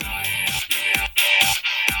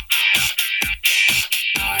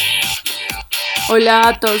Hola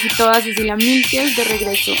a todos y todas, Sara Milkes de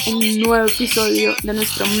regreso en un nuevo episodio de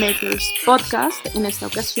nuestro Makers Podcast. En esta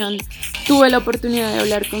ocasión tuve la oportunidad de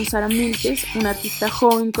hablar con Sara Milkes, una artista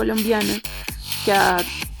joven colombiana que ha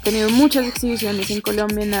tenido muchas exhibiciones en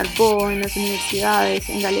Colombia, en Arbo, en las universidades,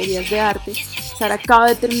 en galerías de arte. Sara acaba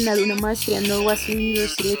de terminar una maestría en Northwestern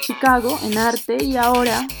University de Chicago en arte y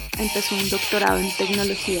ahora empezó un doctorado en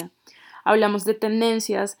tecnología. Hablamos de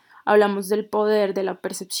tendencias, hablamos del poder, de la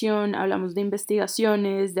percepción, hablamos de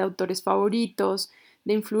investigaciones, de autores favoritos,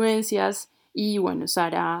 de influencias y bueno,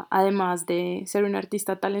 Sara, además de ser una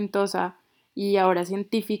artista talentosa y ahora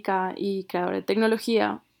científica y creadora de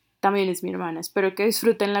tecnología, también es mi hermana. Espero que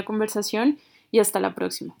disfruten la conversación y hasta la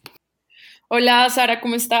próxima. Hola Sara,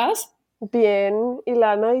 ¿cómo estás? Bien,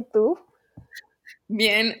 Ilana, ¿y tú?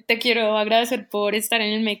 Bien, te quiero agradecer por estar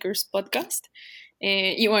en el Makers Podcast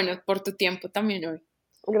y bueno, por tu tiempo también hoy.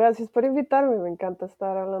 Gracias por invitarme, me encanta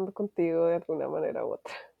estar hablando contigo de alguna manera u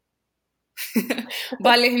otra.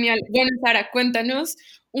 Vale, genial. Bueno, Sara, cuéntanos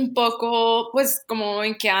un poco, pues, como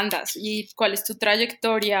en qué andas y cuál es tu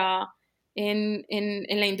trayectoria en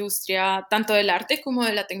la industria, tanto del arte como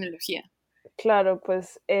de la tecnología. Claro,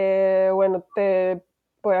 pues bueno, te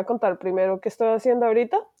voy a contar primero qué estoy haciendo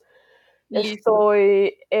ahorita. Listo.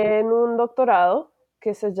 Estoy en un doctorado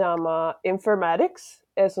que se llama Informatics.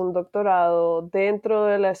 Es un doctorado dentro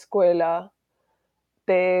de la escuela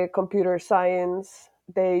de Computer Science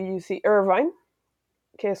de UC Irvine,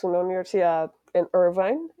 que es una universidad en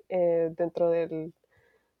Irvine, dentro de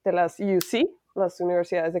las UC, las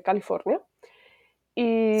universidades de California. Sí,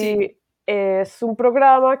 Y es un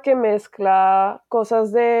programa que mezcla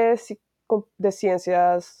cosas de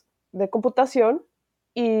ciencias de computación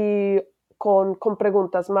y con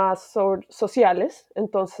preguntas más sociales.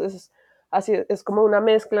 Entonces, así es como una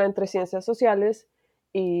mezcla entre ciencias sociales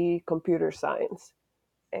y computer science.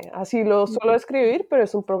 Así lo suelo escribir, pero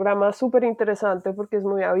es un programa súper interesante porque es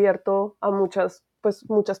muy abierto a muchas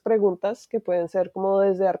preguntas que pueden ser como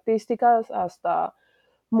desde artísticas hasta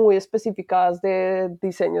muy específicas de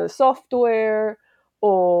diseño de software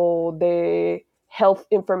o de health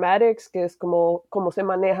informatics, que es como cómo se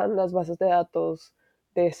manejan las bases de datos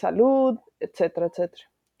de salud, etcétera, etcétera.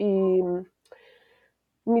 Y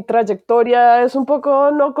mi trayectoria es un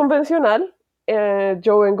poco no convencional.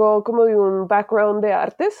 Yo vengo como de un background de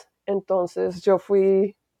artes, entonces yo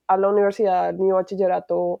fui a la universidad, mi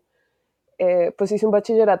bachillerato, pues hice un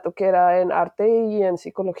bachillerato que era en arte y en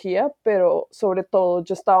psicología, pero sobre todo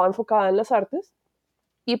yo estaba enfocada en las artes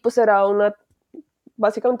y pues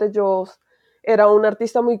básicamente yo era un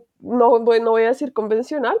artista muy, no voy a decir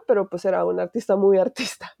convencional, pero pues era un artista muy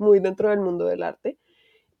artista, muy dentro del mundo del arte.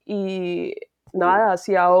 Y nada,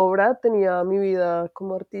 hacía obra, tenía mi vida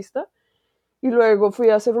como artista. Y luego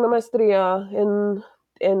fui a hacer una maestría en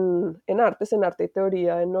artes, en arte y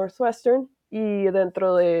teoría en Northwestern. Y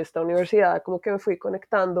dentro de esta universidad como que me fui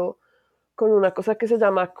conectando con una cosa que se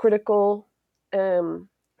llama Critical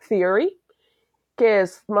Theory, que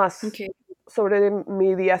es más ok. sobre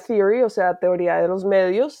Media Theory, o sea, teoría de los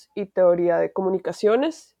medios y teoría de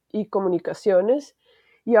comunicaciones y comunicaciones.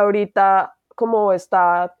 Y ahorita, como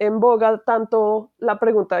está en boga tanto la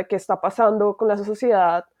pregunta de qué está pasando con la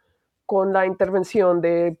sociedad, con la intervención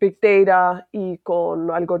de Big Data y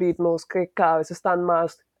con algoritmos que cada vez están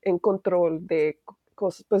más en control de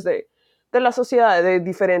cosas, pues de la sociedad, de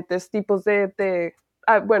diferentes tipos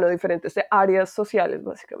bueno, diferentes de áreas sociales,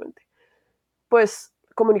 básicamente. Pues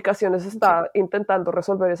comunicaciones Ok. está intentando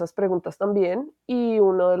resolver esas preguntas también y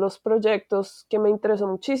uno de los proyectos que me interesó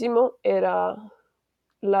muchísimo era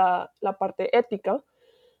la parte ética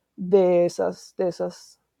de esas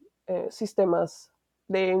sistemas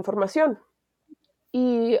de información.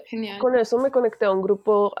 Y Genial. con eso me conecté a un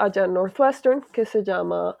grupo allá en Northwestern que se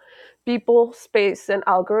llama People, Space and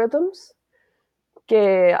Algorithms,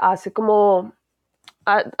 que hace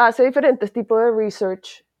diferentes tipos de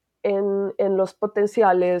research en los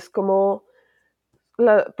potenciales como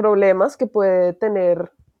problemas que puede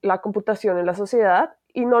tener la computación en la sociedad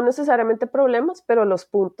y no necesariamente problemas, pero los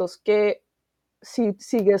puntos que si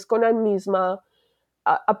sigues con la misma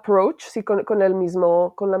approach, si con la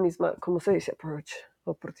misma, ¿cómo se dice approach?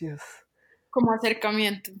 Oh, por Dios. Como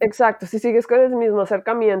acercamiento. Exacto, si sigues con el mismo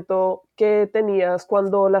acercamiento que tenías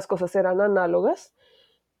cuando las cosas eran análogas,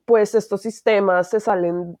 pues estos sistemas se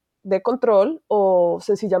salen de control o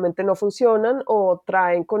sencillamente no funcionan o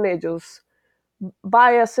traen con ellos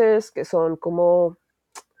biases que son como,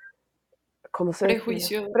 ¿cómo se dice?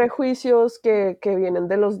 Prejuicio. Prejuicios que vienen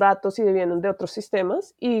de los datos y vienen de otros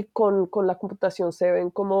sistemas y con la computación se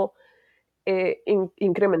ven como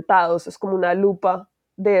incrementados, es como una lupa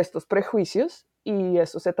de estos prejuicios y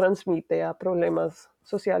eso se transmite a problemas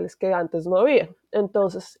sociales que antes no había.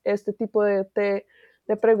 Entonces, este tipo de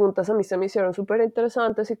preguntas a mí se me hicieron súper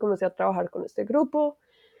interesantes y comencé a trabajar con este grupo.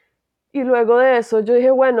 Y luego de eso yo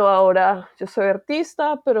dije, bueno, ahora yo soy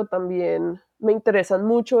artista, pero también me interesan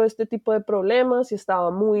mucho este tipo de problemas y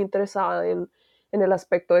estaba muy interesada en el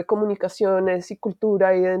aspecto de comunicaciones y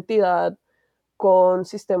cultura e identidad con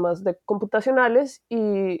sistemas computacionales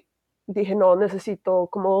y dije, no, necesito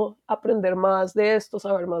como aprender más de esto,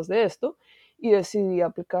 saber más de esto y decidí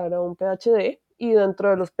aplicar a un PhD y dentro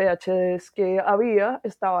de los PhDs que había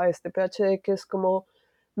estaba este PhD que es como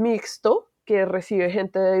mixto, que recibe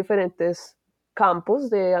gente de diferentes campos,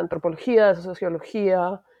 de antropología, de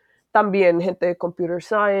sociología, también gente de computer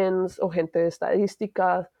science o gente de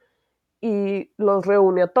estadísticas, y los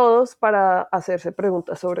reúne a todos para hacerse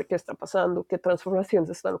preguntas sobre qué está pasando, qué transformaciones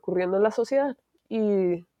están ocurriendo en la sociedad.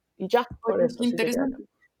 Y ya, por Oye, eso qué sí llegué acá. interesante.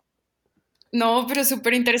 No, pero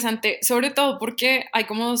súper interesante, sobre todo porque hay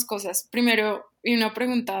como dos cosas. Primero, y una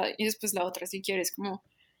pregunta y después la otra, si quieres, como,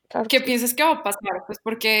 Claro que ¿qué sí. piensas que va a pasar? Pues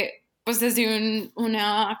porque, pues desde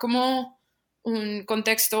como un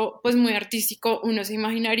contexto, pues muy artístico, uno se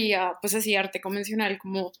imaginaría, pues así, arte convencional,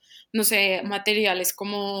 como, no sé, materiales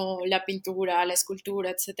como la pintura, la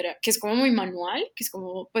escultura, etcétera, que es como muy manual, que es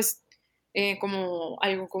como, pues, como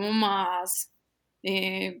algo como más,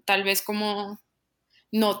 tal vez como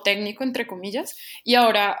no técnico, entre comillas, y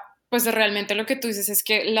ahora, pues realmente lo que tú dices es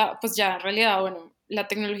que pues ya en realidad, bueno, la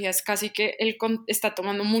tecnología es casi que está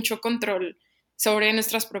tomando mucho control sobre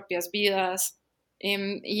nuestras propias vidas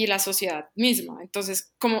y la sociedad misma.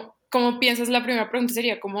 Entonces, ¿cómo piensas? La primera pregunta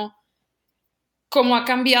sería cómo ha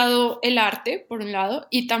cambiado el arte, por un lado,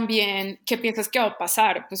 y también qué piensas que va a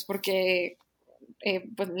pasar, pues porque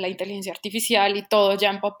pues, la inteligencia artificial y todo ya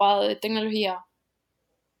empapado de tecnología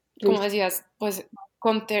como Listo. decías, pues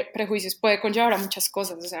con prejuicios puede conllevar a muchas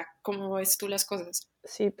cosas, o sea, ¿cómo ves tú las cosas?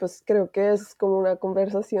 Sí, pues creo que es como una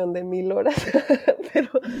conversación de 1000 horas, pero,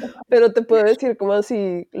 pero te puedo decir como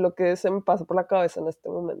así lo que se me pasa por la cabeza en este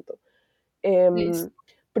momento. Em, Listo.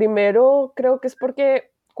 Primero, creo que es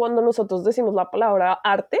porque cuando nosotros decimos la palabra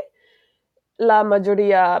arte, la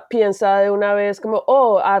mayoría piensa de una vez como,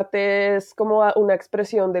 oh, arte es como una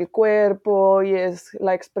expresión del cuerpo y es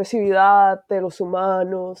la expresividad de los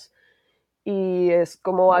humanos y es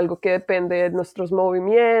como algo que depende de nuestros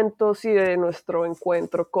movimientos y de nuestro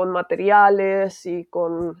encuentro con materiales y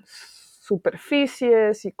con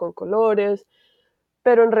superficies y con colores,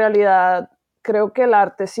 pero en realidad creo que el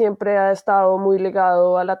arte siempre ha estado muy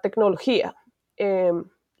ligado a la tecnología. Eh,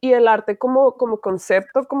 y el arte como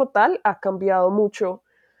concepto, como tal, ha cambiado mucho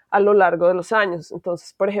a lo largo de los años.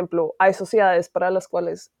 Entonces, por ejemplo, hay sociedades para las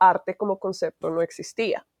cuales arte como concepto no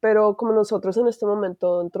existía, pero como nosotros en este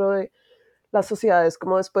momento dentro de las sociedades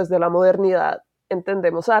como después de la modernidad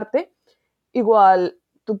entendemos arte, igual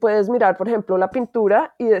tú puedes mirar, por ejemplo, la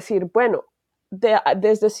pintura y decir, bueno,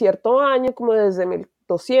 desde cierto año, como desde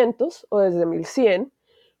 1200 o desde 1100,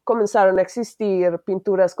 comenzaron a existir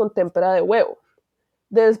pinturas con témpera de huevo.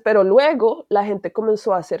 Pero luego la gente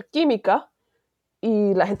comenzó a hacer química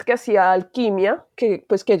y la gente que hacía alquimia, que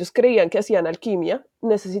ellos creían que hacían alquimia,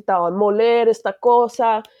 necesitaban moler esta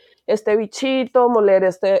cosa, este bichito, moler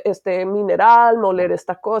este mineral, moler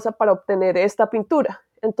esta cosa para obtener esta pintura.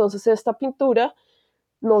 Entonces esta pintura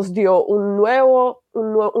nos dio un nuevo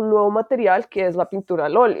material que es la pintura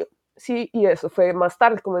al óleo, ¿sí? Y eso fue más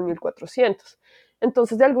tarde, como en 1400.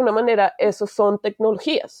 Entonces, de alguna manera, esos son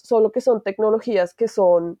tecnologías, solo que son tecnologías que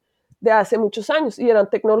son de hace muchos años y eran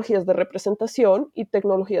tecnologías de representación y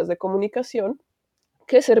tecnologías de comunicación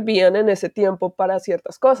que servían en ese tiempo para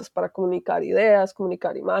ciertas cosas, para comunicar ideas,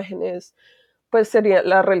 comunicar imágenes. Pues sería,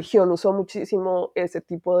 la religión usó muchísimo ese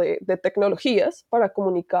tipo de tecnologías para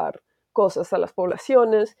comunicar cosas a las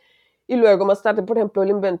poblaciones. Y luego más tarde, por ejemplo, el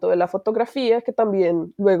invento de la fotografía, que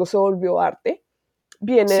también luego se volvió arte,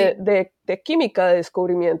 viene Sí, de química, de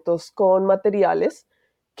descubrimientos con materiales,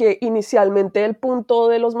 que inicialmente el punto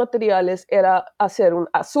de los materiales era hacer un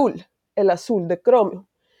azul, el azul de cromio.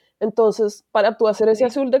 Entonces, para tú hacer ese ok.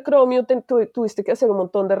 azul de cromio, tuviste que hacer un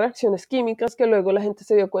montón de reacciones químicas que luego la gente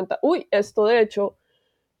se dio cuenta, uy, esto de hecho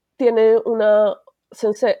tiene una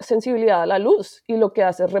sensibilidad a la luz y lo que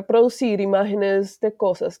hace es reproducir imágenes de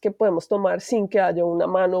cosas que podemos tomar sin que haya una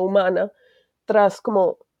mano humana tras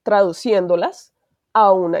como traduciéndolas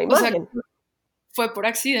a una O sea, imagen. fue por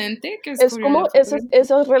accidente que Es descubrieron la como fotografía.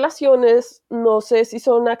 esas relaciones, no sé si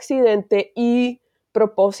son accidente y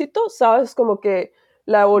propósito, ¿sabes? Como que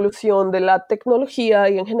la evolución de la tecnología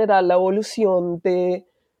y en general la evolución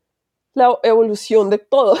de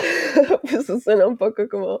todo. Eso suena un poco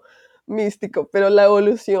como místico, pero la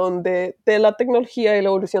evolución de la tecnología y la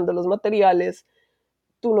evolución de los materiales,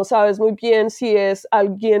 tú no sabes muy bien si es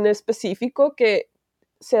alguien específico que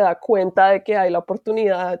se da cuenta de que hay la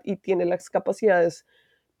oportunidad y tiene las capacidades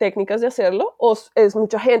técnicas de hacerlo, o es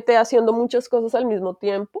mucha gente haciendo muchas cosas al mismo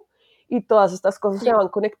tiempo y todas estas cosas se Sí, van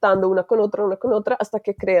conectando una con otra, hasta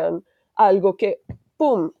que crean algo que,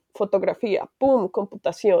 ¡pum!, fotografía, ¡pum!,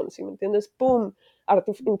 computación, ¿sí me entiendes? ¡Pum!,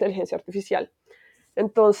 inteligencia artificial.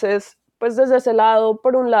 Entonces, pues desde ese lado,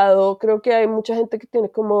 por un lado, creo que hay mucha gente que tiene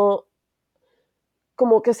como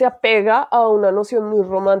que se apega a una noción muy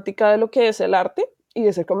romántica de lo que es el arte y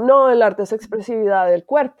decir como, no, el arte es expresividad del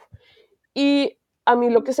cuerpo. Y a mí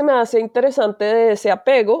lo que se me hace interesante de ese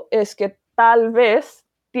apego es que tal vez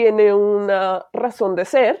tiene una razón de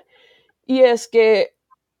ser, y es que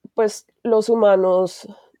pues los humanos,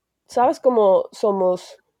 ¿sabes? Como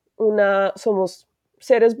somos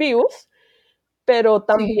seres vivos, pero sí,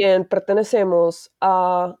 también pertenecemos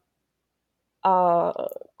a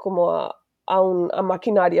como a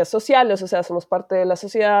maquinarias sociales, o sea, somos parte de la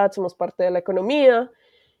sociedad, somos parte de la economía,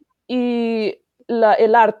 y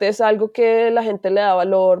el arte es algo que la gente le da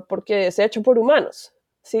valor porque es hecho por humanos,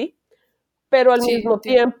 ¿sí? Pero al sí, mismo entiendo.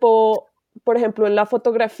 tiempo, por ejemplo, en la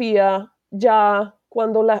fotografía, ya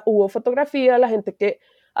cuando hubo fotografía, la gente que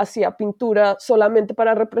hacía pintura solamente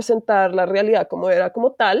para representar la realidad como era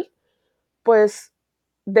como tal, pues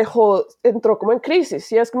entró como en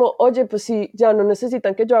crisis, y es como, oye, pues sí, ya no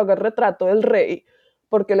necesitan que yo haga el retrato del rey,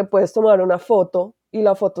 porque le puedes tomar una foto y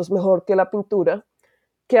la foto es mejor que la pintura.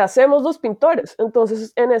 ¿Qué hacemos los pintores?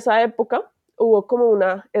 Entonces, en esa época hubo como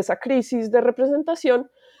esa crisis de representación,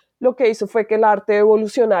 lo que hizo fue que el arte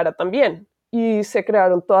evolucionara también, y se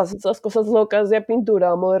crearon todas esas cosas locas de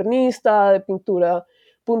pintura modernista, de pintura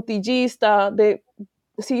puntillista,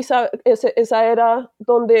 sí, esa era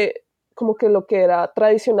donde como que lo que era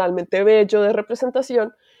tradicionalmente bello de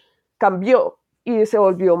representación cambió y se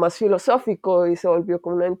volvió más filosófico y se volvió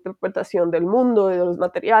como una interpretación del mundo y de los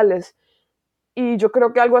materiales. Y yo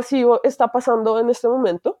creo que algo así está pasando en este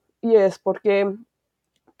momento, y es porque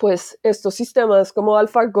pues estos sistemas como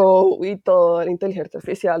AlphaGo y toda la inteligencia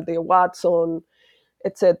artificial de Watson,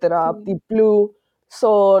 etcétera, Sí, Deep Blue,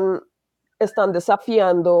 están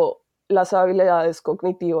desafiando las habilidades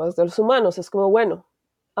cognitivas de los humanos. Es como, bueno,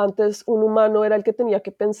 antes un humano era el que tenía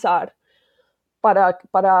que pensar para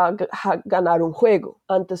ganar un juego.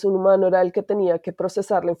 Antes un humano era el que tenía que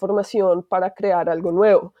procesar la información para crear algo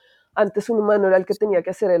nuevo. Antes un humano era el que tenía que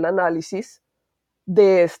hacer el análisis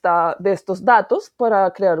de estos datos para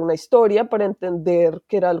crear una historia, para entender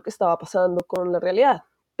qué era lo que estaba pasando con la realidad.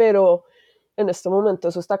 Pero en este momento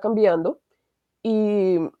eso está cambiando,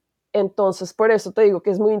 y entonces por eso te digo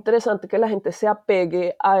que es muy interesante que la gente se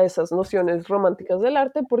apegue a esas nociones románticas del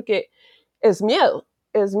arte, porque es miedo,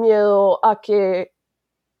 es miedo a que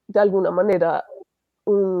de alguna manera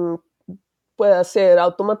um, pueda ser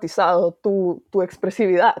automatizado tu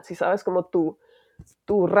expresividad, si sabes, como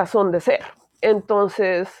tu razón de ser.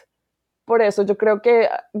 Entonces, por eso yo creo que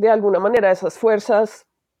de alguna manera esas fuerzas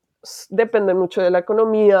dependen mucho de la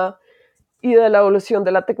economía y de la evolución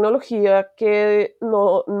de la tecnología, que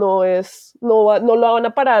no lo van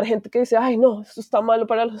a parar gente que dice, ay, no, esto está malo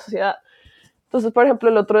para la sociedad. Entonces, por ejemplo,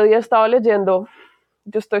 el otro día estaba leyendo,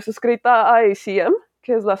 yo estoy suscrita a ACM,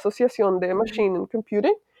 que es la Asociación de sí, Machine and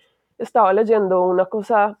Computing. Estaba leyendo una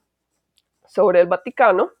cosa sobre el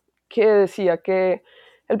Vaticano, que decía que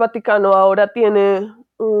el Vaticano ahora tiene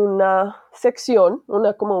una sección,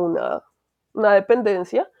 una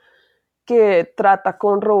dependencia que trata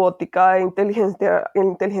con robótica inteligencia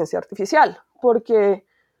artificial, porque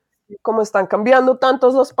como están cambiando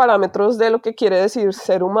tantos los parámetros de lo que quiere decir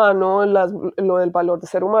ser humano, lo del valor de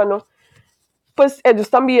ser humano, pues ellos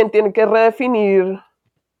también tienen que redefinir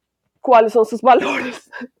cuáles son sus valores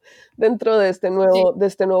dentro sí. de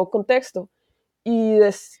este nuevo contexto. Y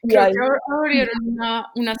Creo hay, que abrieron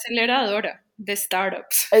una aceleradora de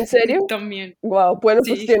startups ¿en serio? también. Wow, bueno,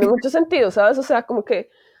 pues Sí, tiene mucho sentido, ¿sabes? O sea, como que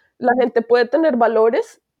la gente puede tener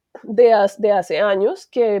valores de hace años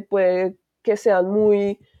que puede que sean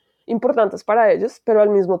muy importantes para ellos, pero al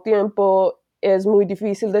mismo tiempo es muy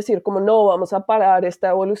difícil decir como no, vamos a parar esta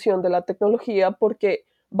evolución de la tecnología porque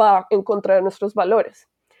va en contra de nuestros valores.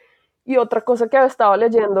 Y otra cosa que estaba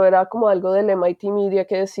leyendo era como algo del MIT Media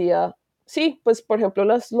que decía, sí, pues por ejemplo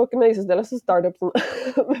lo que me dices de las startups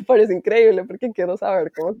me parece increíble porque quiero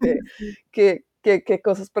saber cómo qué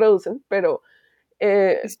cosas producen, pero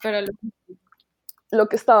eh, espéralo. lo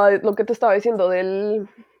que te estaba diciendo ¿qué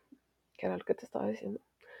era lo que te estaba diciendo?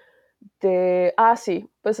 Sí,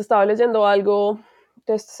 pues estaba leyendo algo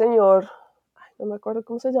de este señor, ay, no me acuerdo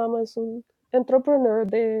cómo se llama, es un entrepreneur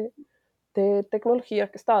de tecnología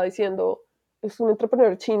que estaba diciendo, es un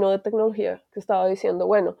entrepreneur chino de tecnología que estaba diciendo,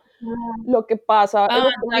 bueno, lo que pasa en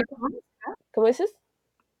este Jack momento, ¿cómo dices?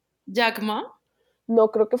 Jack Ma,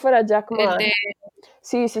 No creo que fuera Jack el Ma. de...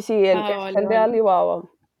 Sí, sí, sí, es Ah, vale, el de vale. Alibaba.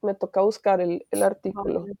 Me toca buscar el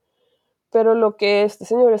artículo. Vale. Pero lo que este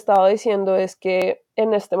señor estaba diciendo es que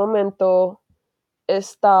en este momento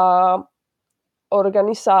está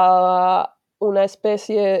organizada una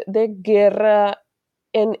especie de guerra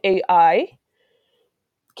en AI,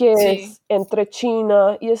 que Sí, es entre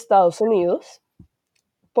China y Estados Unidos,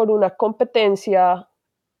 por una competencia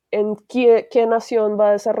en qué nación va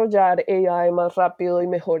a desarrollar AI más rápido y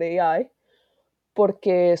mejor AI,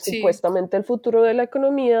 porque sí, supuestamente el futuro de la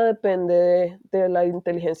economía depende de la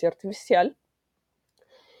inteligencia artificial.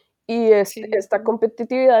 Y sí. esta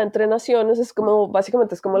competitividad entre naciones es como,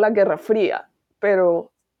 básicamente es como la guerra fría,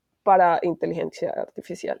 pero para inteligencia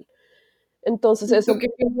artificial. Entonces ¿Y tú eso, qué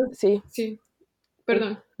piensas? sí, Sí,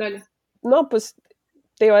 perdón, dale. no, pues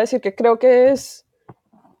te iba a decir que creo que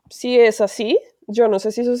si es así, yo no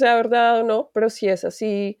sé si eso sea verdad o no, pero si es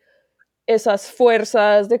así, esas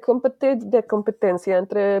fuerzas de competencia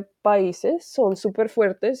entre países son súper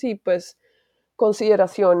fuertes y pues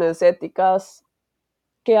consideraciones éticas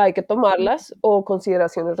que hay que tomarlas o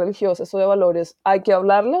consideraciones religiosas o de valores hay que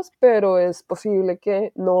hablarlas, pero es posible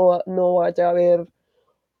que no vaya a haber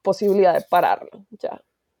posibilidad de pararlo. Ya,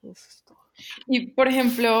 eso es todo. Y por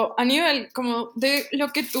ejemplo, a nivel como de lo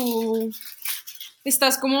que tú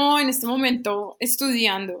estás como en este momento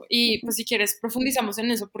estudiando y pues si quieres profundizamos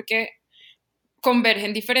en eso porque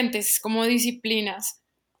convergen diferentes como disciplinas.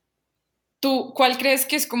 ¿Tú cuál crees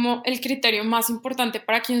que es como el criterio más importante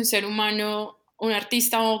para que un ser humano, un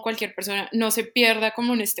artista o cualquier persona no se pierda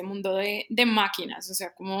como en este mundo de máquinas? O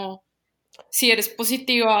sea, como si eres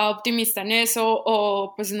positiva, optimista en eso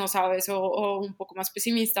o pues no sabes o un poco más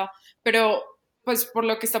pesimista, pero pues por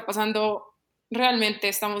lo que está pasando realmente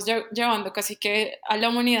estamos llevando casi que a la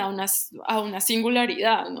humanidad a una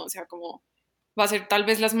singularidad, ¿no? O sea, como va a ser tal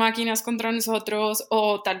vez las máquinas contra nosotros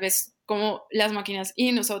o tal vez como las máquinas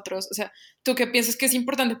y nosotros. O sea, ¿tú qué piensas que es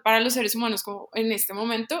importante para los seres humanos como en este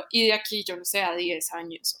momento y de aquí, yo no sé, a 10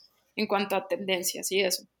 años en cuanto a tendencias y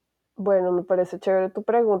eso? Bueno, me parece chévere tu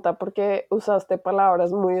pregunta porque usaste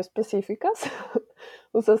palabras muy específicas.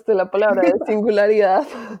 Usaste la palabra de singularidad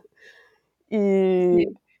y, Sí,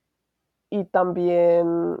 y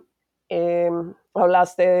también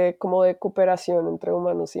hablaste como de cooperación entre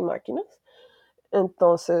humanos y máquinas.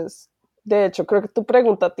 Entonces, de hecho, creo que tu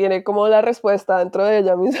pregunta tiene como la respuesta dentro de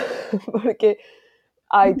ella misma, porque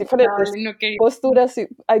hay diferentes dale, no quería. posturas,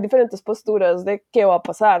 hay diferentes posturas de qué va a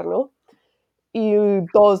pasar, ¿no? Y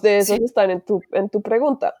dos de esas Sí, están en tu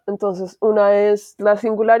pregunta. Entonces, una es la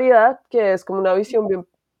singularidad, que es como una visión bien,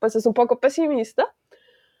 pues es un poco pesimista,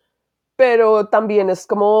 pero también es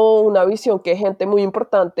como una visión que gente muy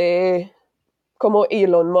importante como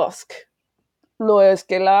Elon Musk no es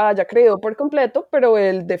que la haya creído por completo, pero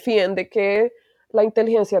él defiende que la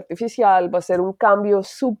inteligencia artificial va a ser un cambio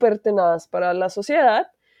súper tenaz para la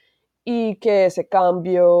sociedad y que ese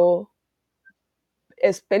cambio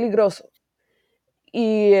es peligroso.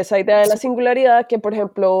 Y esa idea de la sí, singularidad, que por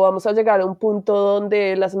ejemplo vamos a llegar a un punto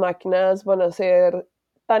donde las máquinas van a ser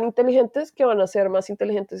tan inteligentes que van a ser más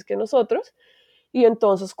inteligentes que nosotros, y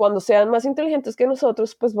entonces cuando sean más inteligentes que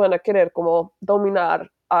nosotros, pues van a querer como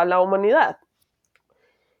dominar a la humanidad.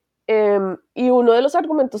 Y uno de los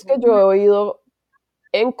argumentos que yo he oído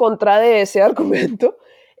en contra de ese argumento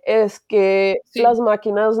es que sí, las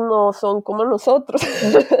máquinas no son como nosotros,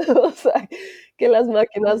 o sea, que las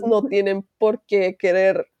máquinas no tienen por qué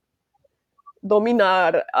querer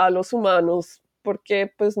dominar a los humanos,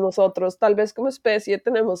 porque pues nosotros tal vez como especie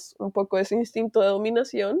tenemos un poco ese instinto de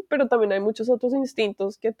dominación, pero también hay muchos otros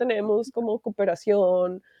instintos que tenemos como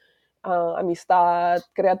cooperación, amistad,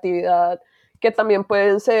 creatividad, que también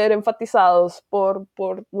pueden ser enfatizados por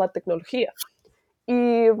la tecnología.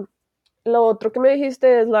 Y lo otro que me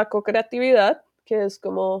dijiste es la co-creatividad, que es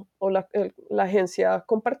como o la agencia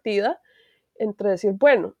compartida entre decir,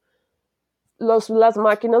 bueno, las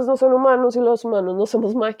máquinas no son humanos y los humanos no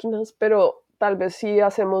somos máquinas, pero tal vez si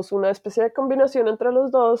hacemos una especie de combinación entre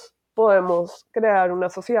los dos, podemos crear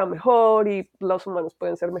una sociedad mejor y los humanos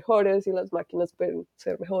pueden ser mejores y las máquinas pueden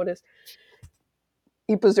ser mejores.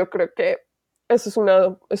 Y pues yo creo que eso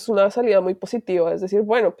es una salida muy positiva, es decir,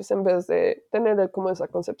 bueno, pues en vez de tener como esa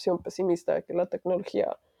concepción pesimista de que la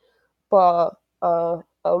tecnología va a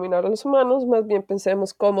dominar a los humanos, más bien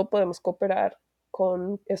pensemos cómo podemos cooperar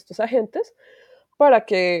con estos agentes para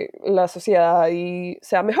que la sociedad ahí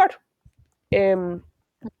sea mejor.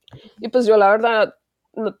 Y pues yo la verdad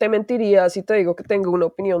no te mentiría si te digo que tengo una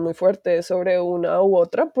opinión muy fuerte sobre una u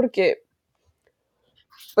otra, porque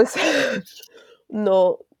pues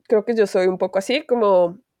no, creo que yo soy un poco así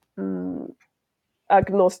como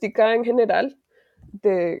agnóstica en general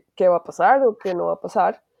de qué va a pasar o qué no va a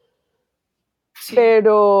pasar, Sí.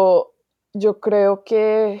 pero yo creo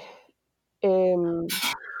que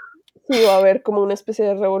sí va a haber como una especie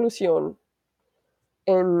de revolución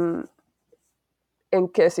en, en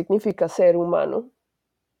qué significa ser humano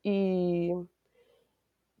y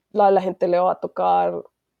la gente le va a tocar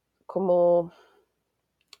como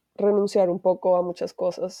renunciar un poco a muchas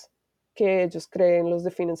cosas que ellos creen los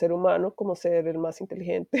definen ser humano, como ser el más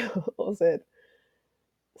inteligente o ser,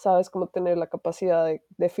 sabes, como tener la capacidad de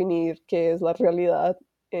definir qué es la realidad.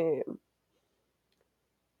 eh,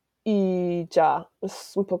 y ya,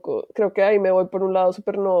 es un poco, creo que ahí me voy por un lado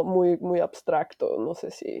súper no, muy, muy abstracto, no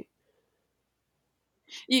sé si,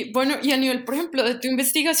 Y bueno, y a nivel, por ejemplo, de tu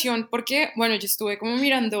investigación, porque, bueno, yo estuve como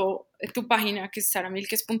mirando tu página, que es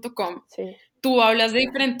saramilkes.com, sí, tú hablas de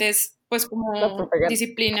diferentes, pues, la como propaganda.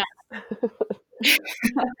 disciplinas.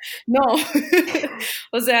 No,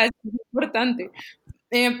 o sea, es importante.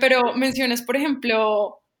 Pero mencionas, por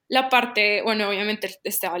ejemplo, la parte, bueno, obviamente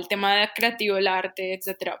estaba el tema de creativo, el arte,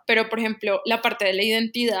 etcétera, pero por ejemplo, la parte de la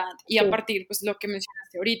identidad y a Sí, partir, pues, lo que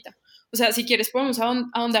mencionaste ahorita. O sea, si quieres podemos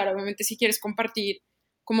ahondar, obviamente, si quieres compartir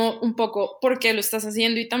como un poco por qué lo estás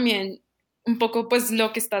haciendo y también un poco, pues,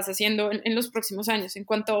 lo que estás haciendo en los próximos años en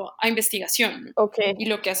cuanto a investigación, ¿no? ok, Y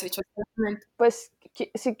lo que has hecho hasta el momento. pues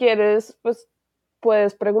si quieres, pues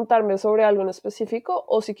puedes preguntarme sobre algo en específico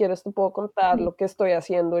o si quieres te puedo contar lo que estoy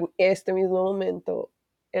haciendo en este mismo momento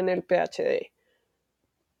en el PhD.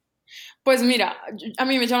 Pues mira, a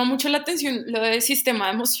mí me llama mucho la atención lo de sistema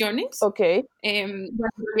de emociones. Ok, Bueno, en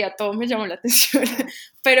realidad todo me llamó la atención,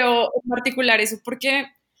 pero en particular eso porque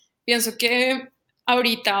pienso que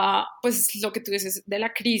ahorita, pues lo que tú dices de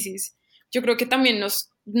la crisis, yo creo que también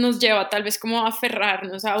nos lleva tal vez como a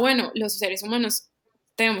aferrarnos a, bueno, los seres humanos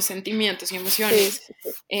tenemos sentimientos y sí, emociones, sí,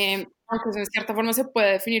 sí. aunque eso en cierta forma se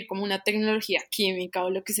puede definir como una tecnología química o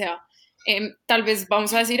lo que sea. Tal vez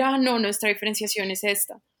vamos a decir, ah, no, nuestra diferenciación es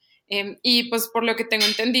esta. Y pues por lo que tengo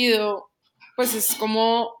entendido, pues es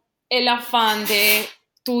como el afán de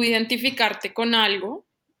tú identificarte con algo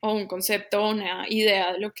o un concepto o una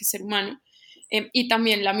idea de lo que es ser humano, y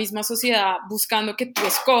también la misma sociedad buscando que tú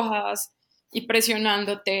escojas y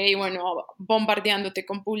presionándote y bueno, bombardeándote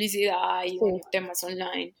con publicidad y Sí. bueno, temas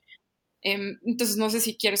online. Entonces no sé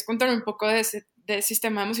si quieres contarme un poco de ese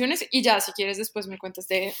sistema de emociones y ya si quieres después me cuentas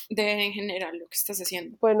de en general lo que estás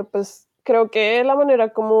haciendo. Bueno, pues creo que la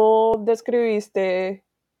manera como describiste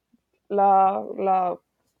la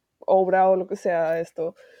obra o lo que sea de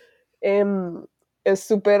esto em, es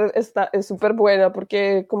súper buena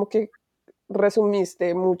porque como que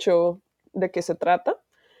resumiste mucho de qué se trata.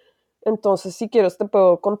 Entonces, si quieres, te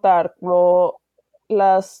puedo contar como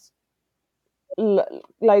las,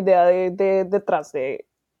 la idea detrás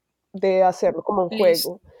de hacerlo como un Listo.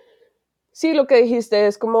 juego. Sí, lo que dijiste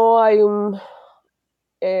es como hay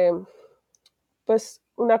eh, pues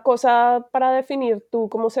una cosa para definir tú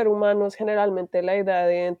como ser humano es generalmente la idea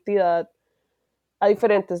de identidad a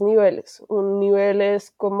diferentes niveles. Un nivel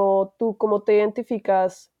es como tú, cómo te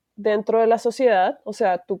identificas dentro de la sociedad, o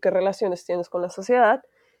sea, tú qué relaciones tienes con la sociedad,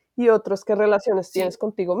 y otros qué relaciones tienes Sí,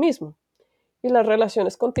 contigo mismo. Y las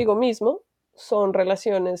relaciones contigo mismo son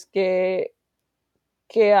relaciones que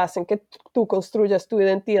hacen que tú construyas tu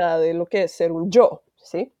identidad de lo que es ser un yo,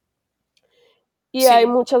 ¿sí? Y hay sí,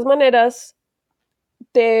 muchas maneras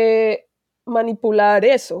de manipular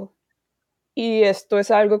eso. Y esto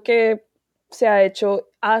es algo que se ha hecho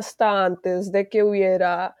hasta antes de que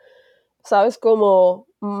hubiera, ¿sabes? Como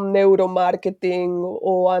neuromarketing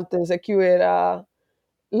o antes de que hubiera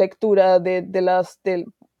lectura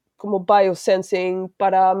como biosensing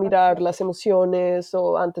para mirar las emociones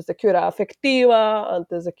o antes de que hubiera afectiva,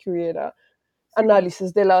 antes de que hubiera sí,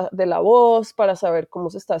 análisis de la voz para saber cómo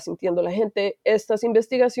se está sintiendo la gente. Estas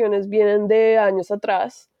investigaciones vienen de años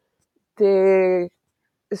atrás, de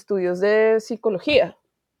estudios de psicología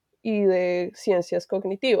y de ciencias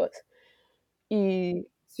cognitivas. Y,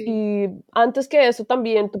 sí, y antes que eso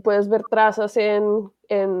también tú puedes ver trazas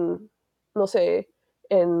no sé,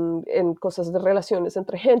 en cosas de relaciones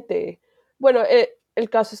entre gente. Bueno, el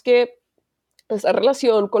caso es que esa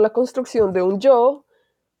relación con la construcción de un yo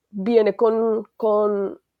viene como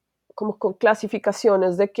con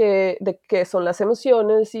clasificaciones de qué son las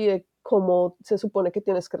emociones y de cómo se supone que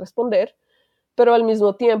tienes que responder, pero al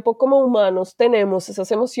mismo tiempo como humanos tenemos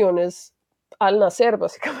esas emociones al nacer,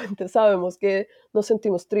 básicamente sabemos que nos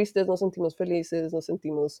sentimos tristes, nos sentimos felices, nos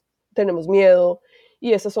sentimos tenemos miedo,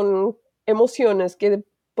 y esas son emociones que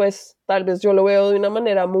pues tal vez yo lo veo de una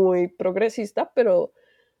manera muy progresista, pero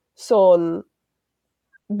son,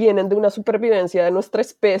 vienen de una supervivencia de nuestra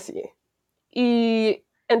especie. Y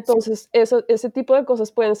entonces ese tipo de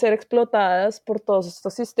cosas pueden ser explotadas por todos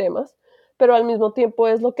estos sistemas, pero al mismo tiempo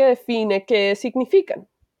es lo que define qué significan.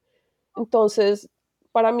 Entonces,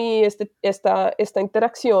 para mí, esta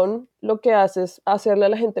interacción lo que hace es hacerle a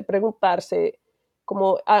la gente preguntarse,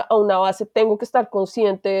 como a una base, tengo que estar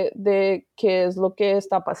consciente de qué es lo que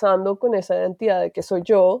está pasando con esa identidad, de que soy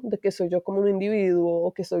yo como un individuo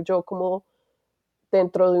o que soy yo como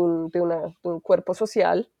dentro de un cuerpo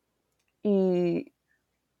social y,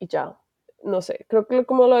 y ya, no sé, creo que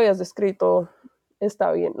como lo habías descrito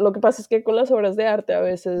está bien. Lo que pasa es que con las obras de arte a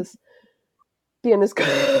veces tienes,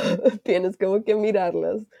 tienes como que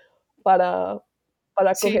mirarlas para,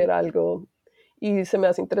 para coger Sí, algo. Y se me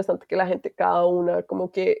hace interesante que la gente, cada una,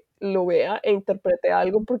 como que lo vea e interprete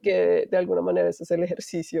algo, porque de alguna manera ese es el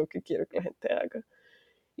ejercicio que quiero que la gente haga.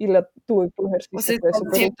 Y tuve un o ejercicio, sea, fue estás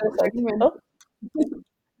súper haciendo interesante. ¿Ah? experimentos.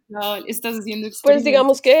 No, estás haciendo Pues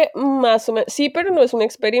digamos experimentos. que más o menos, sí, pero no es un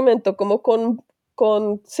experimento como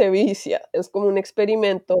con sevicia, es como un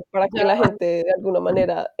experimento para que Ya, la gente de alguna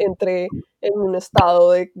manera entre en un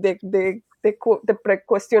estado de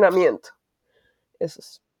precuestionamiento. Eso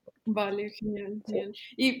es, vale, genial, sí. genial.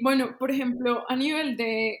 Y bueno, por ejemplo, a nivel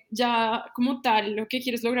de ya como tal lo que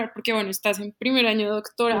quieres lograr, porque bueno, estás en primer año de Ujú.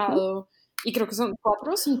 doctorado y creo que son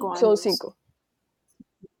 4 o 5 Son años. 5.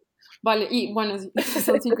 Vale, y bueno, sí,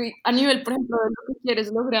 son 5. Y a nivel, por ejemplo, de lo que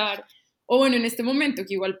quieres lograr, o bueno, en este momento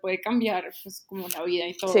que igual puede cambiar, pues como la vida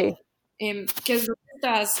y Sí. todo, ¿qué es lo que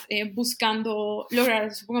estás buscando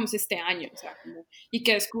lograr, supongamos, este año? O sea, como, ¿y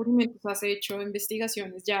qué descubrimientos has hecho,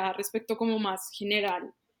 investigaciones ya respecto como más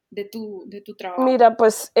general de tu trabajo? Mira,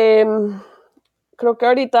 pues creo que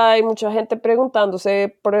ahorita hay mucha gente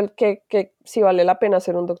preguntándose por el que si vale la pena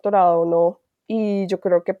hacer un doctorado o no. Y yo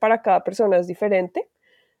creo que para cada persona es diferente.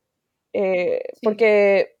 Sí,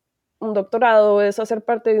 Porque un doctorado es hacer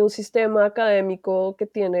parte de un sistema académico que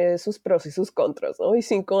tiene sus pros y sus contras, ¿no? Y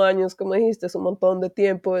 5 años, como dijiste, es un montón de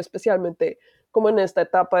tiempo, especialmente como en esta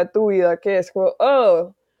etapa de tu vida que es como,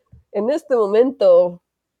 oh, en este momento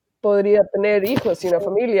podría tener hijos y una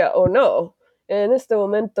familia o no. En este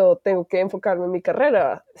momento tengo que enfocarme en mi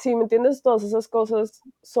carrera. Si me entiendes, todas esas cosas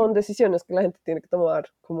son decisiones que la gente tiene que tomar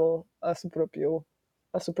como a su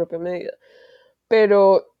propia medida.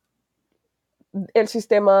 Pero el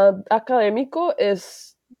sistema académico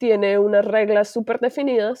tiene unas reglas súper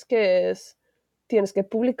definidas que es, tienes que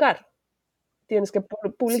publicar, tienes que sí,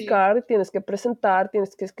 publicar, tienes que presentar,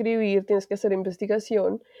 tienes que escribir, tienes que hacer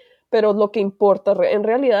investigación, pero lo que importa en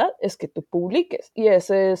realidad es que tú publiques y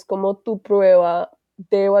ese es como tu prueba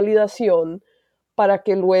de validación para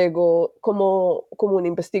que luego como un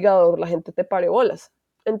investigador la gente te pare bolas.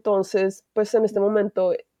 Entonces, pues en este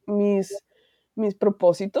momento mis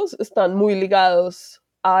propósitos están muy ligados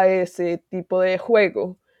a ese tipo de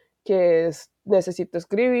juego, que es necesito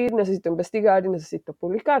escribir, necesito investigar y necesito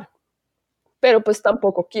publicar. Pero pues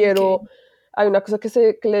tampoco ok, quiero, hay una cosa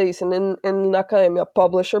que le dicen en la academia,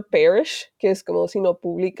 publish or perish, que es como si no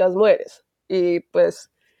publicas, mueres. Y pues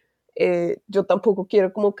yo tampoco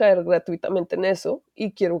quiero como caer gratuitamente en eso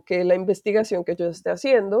y quiero que la investigación que yo esté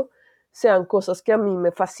haciendo sean cosas que a mí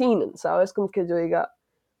me fascinen, ¿sabes? Como que yo diga,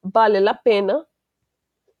 vale la pena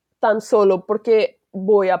tan solo porque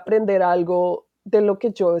voy a aprender algo de lo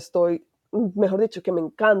que yo estoy, mejor dicho, que me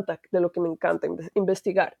encanta, de lo que me encanta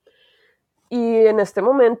investigar. Y en este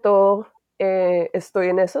momento estoy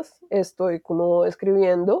en esas, estoy como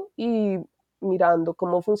escribiendo y mirando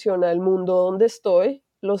cómo funciona el mundo donde estoy.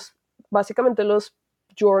 Básicamente los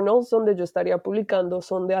journals donde yo estaría publicando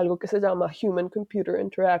son de algo que se llama Human Computer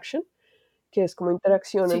Interaction, que es como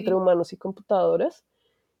interacción entre sí, humanos y computadoras.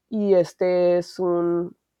 Y este es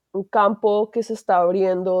un campo que se está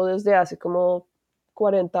abriendo desde hace como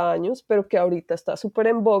 40 años, pero que ahorita está súper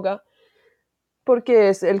en boga porque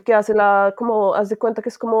es el que hace como, haz de cuenta que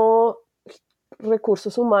es como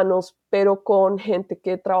recursos humanos, pero con gente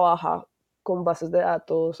que trabaja con bases de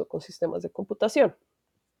datos o con sistemas de computación.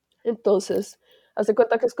 Entonces, haz de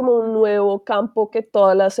cuenta que es como un nuevo campo que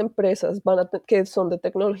todas las empresas que son de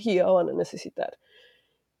tecnología van a necesitar.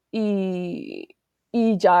 Y,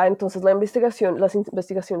 y ya entonces las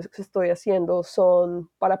investigaciones que estoy haciendo son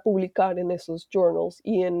para publicar en esos journals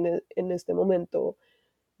y en este momento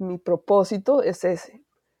mi propósito es ese.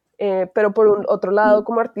 Pero por un otro lado,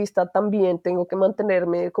 como artista, también tengo que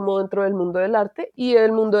mantenerme como dentro del mundo del arte y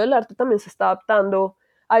el mundo del arte también se está adaptando.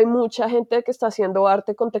 Hay mucha gente que está haciendo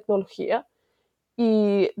arte con tecnología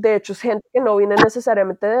Y de hecho es gente que no viene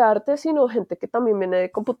necesariamente de arte, sino gente que también viene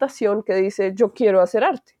de computación, que dice yo quiero hacer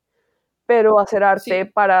arte, pero hacer arte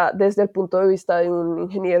Sí, desde el punto de vista de un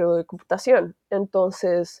ingeniero de computación.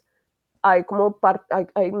 Entonces hay como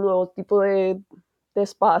hay un nuevo tipo de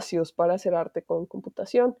espacios para hacer arte con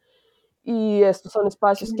computación. Y estos son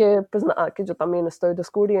espacios que, pues nada, que yo también estoy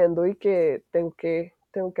descubriendo y que tengo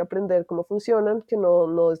que aprender cómo funcionan, que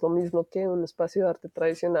no es lo mismo que un espacio de arte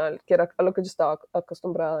tradicional, que era a lo que yo estaba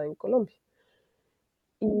acostumbrada en Colombia.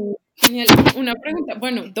 Y genial. Una pregunta,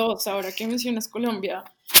 bueno, dos, ahora que mencionas Colombia,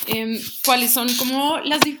 ¿cuáles son como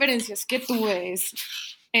las diferencias que tú ves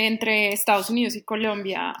entre Estados Unidos y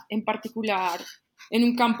Colombia en particular, en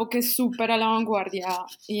un campo que es súper a la vanguardia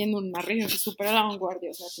y en una región que es súper a la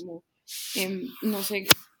vanguardia? O sea, como, no sé,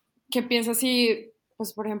 ¿qué piensas si,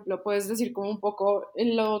 pues, por ejemplo, puedes decir como un poco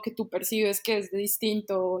lo que tú percibes que es de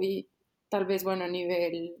distinto y tal vez, bueno, a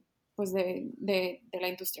nivel, pues, de la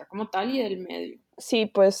industria como tal y del medio? sí,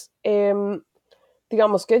 pues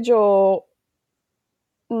digamos que yo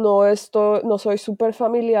no soy súper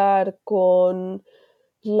familiar con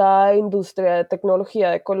la industria de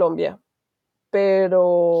tecnología de Colombia,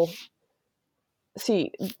 pero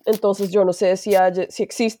sí, entonces yo no sé si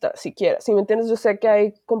exista siquiera. Si me entiendes, yo sé que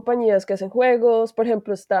hay compañías que hacen juegos, por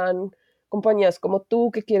ejemplo, están compañías como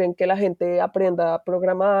tú que quieren que la gente aprenda a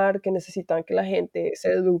programar, que necesitan que la gente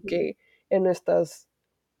se eduque en estas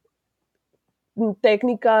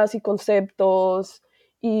técnicas y conceptos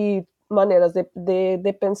y maneras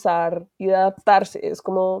de pensar y de adaptarse. Es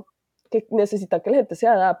como que necesitan que la gente se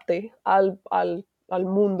adapte al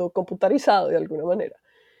mundo computarizado de alguna manera.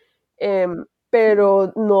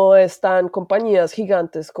 Pero no están compañías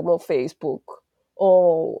gigantes como Facebook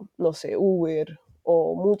o, no sé, Uber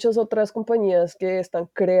o muchas otras compañías que están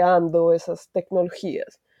creando esas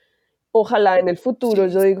tecnologías. Ojalá en el futuro,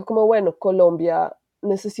 Sí, yo digo como, bueno, Colombia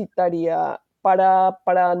necesitaría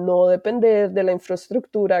para no depender de la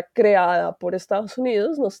infraestructura creada por Estados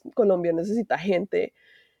Unidos, Colombia necesita gente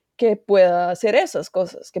que pueda hacer esas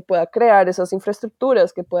cosas, que pueda crear esas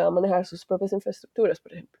infraestructuras, que pueda manejar sus propias infraestructuras,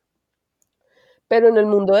 por ejemplo. Pero en el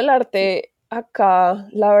mundo del sí. arte, acá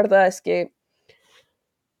la verdad es que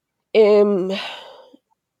em,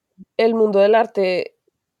 el mundo del arte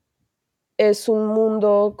es un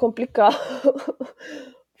mundo complicado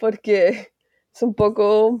porque es un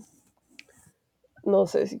poco, no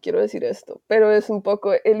sé si quiero decir esto, pero es un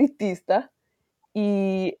poco elitista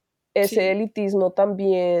y ese Sí, elitismo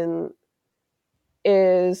también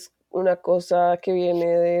es una cosa que viene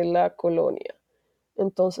de la colonia.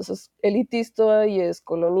 Entonces es elitista y es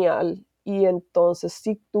colonial. Y entonces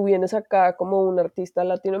si tú vienes acá como un artista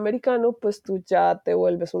latinoamericano, pues tú ya te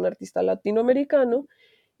vuelves un artista latinoamericano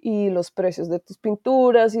y los precios de tus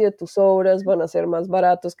pinturas y de tus obras van a ser más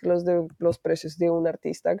baratos que los precios de un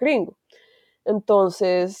artista gringo.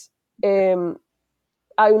 Entonces, eh,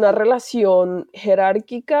 hay una relación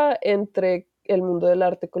jerárquica entre el mundo del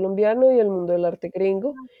arte colombiano y el mundo del arte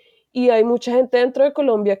gringo. Y hay mucha gente dentro de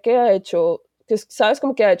Colombia que ha hecho, que sabes,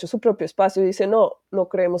 como que ha hecho su propio espacio y dice, no, no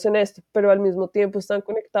creemos en esto, pero al mismo tiempo están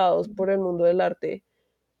conectados por el mundo del arte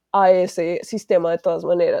a ese sistema de todas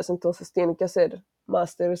maneras. Entonces tienen que hacer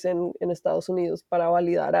másters en Estados Unidos para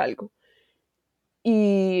validar algo.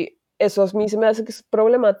 Y eso a mí se me hace que es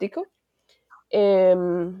problemático.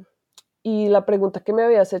 Em, y la pregunta que me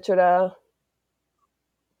habías hecho era,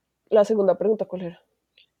 la segunda pregunta, ¿cuál era?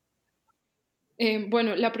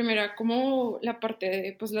 Bueno, la primera, como la parte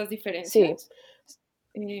de pues, las Sí, diferencias.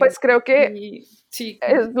 eh, pues creo que y sí,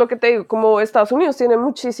 es lo que te digo, como Estados Unidos tiene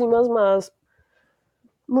muchísima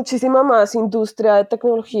más industria de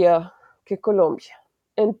tecnología que Colombia.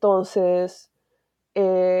 Entonces,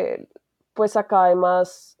 eh, pues acá hay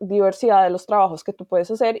más diversidad de los trabajos que tú puedes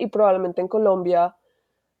hacer y probablemente en Colombia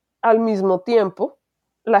al mismo tiempo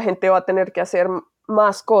la gente va a tener que hacer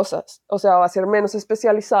más cosas, o sea, va a ser menos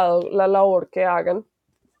especializado la labor que hagan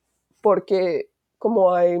porque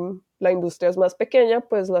como la industria es más pequeña,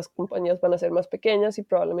 pues las compañías van a ser más pequeñas y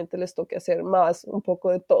probablemente les toque hacer más, un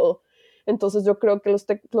poco de todo. Entonces yo creo que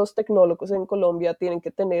los tecnólogos en Colombia tienen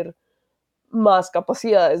que tener más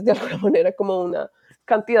capacidades, de alguna manera, como una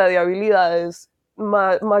cantidad de habilidades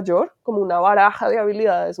mayor, como una baraja de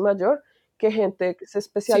habilidades mayor que gente que se sí,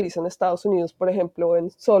 especializa en Estados Unidos, por ejemplo, en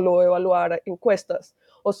solo evaluar encuestas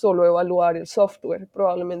o solo evaluar el software.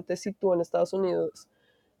 Probablemente si tú en Estados Unidos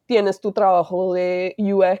tienes tu trabajo de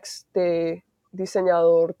UX, de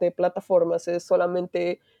diseñador de plataformas, es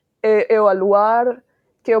solamente evaluar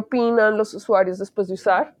qué opinan los usuarios después de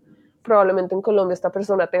usar. Probablemente en Colombia esta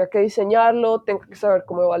persona tenga que diseñarlo, tenga que saber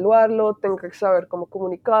cómo evaluarlo, tenga que saber cómo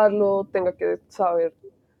comunicarlo, tenga que saber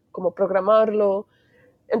cómo programarlo.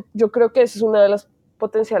 Yo creo que esa es una de las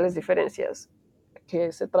potenciales diferencias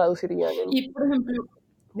que se traducirían en... Y, por ejemplo,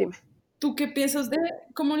 Dime. ¿tú qué piensas de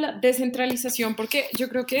como la descentralización? Porque yo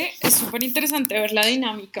creo que es súper interesante ver la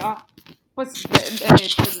dinámica, pues,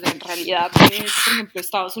 en realidad, por ejemplo,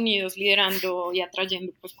 Estados Unidos liderando y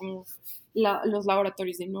atrayendo, pues, como los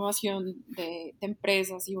laboratorios de innovación de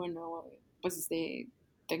empresas y, bueno, pues, de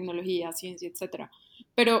tecnología, ciencia, etcétera.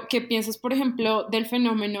 Pero, ¿qué piensas, por ejemplo, del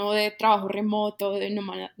fenómeno de trabajo remoto, de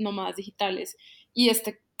nómadas digitales y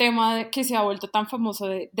este tema que se ha vuelto tan famoso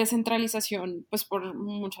de descentralización, pues por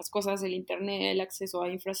muchas cosas, el Internet, el acceso a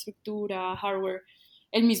infraestructura, hardware,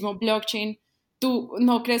 el mismo blockchain? ¿Tú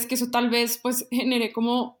no crees que eso tal vez pues genere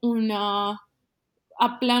como un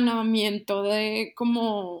aplanamiento de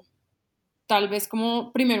como tal vez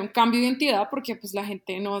como primero un cambio de identidad, porque pues la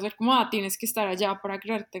gente no va a ser como, tienes que estar allá para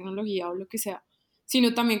crear tecnología o lo que sea,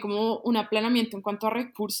 sino también como un aplanamiento en cuanto a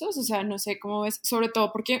recursos? O sea, no sé cómo ves, sobre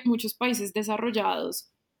todo porque muchos países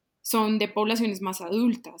desarrollados son de poblaciones más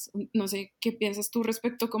adultas. No sé qué piensas tú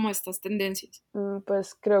respecto como a estas tendencias.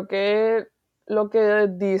 Pues creo que lo que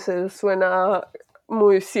dices suena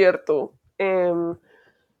muy cierto.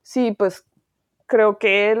 Sí, pues creo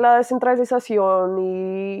que la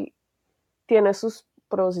descentralización tiene sus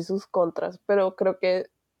pros y sus contras, pero creo que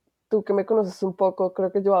tú que me conoces un poco,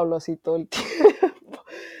 creo que yo hablo así todo el tiempo.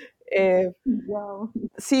 Eh, Wow.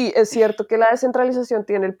 sí, es cierto que la descentralización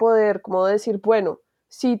tiene el poder como de decir, bueno,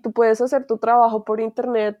 si tú puedes hacer tu trabajo por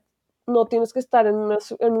internet, no tienes que estar en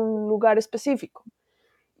un lugar específico.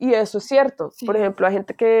 Y eso es cierto. Por Sí, ejemplo, hay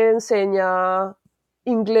gente que enseña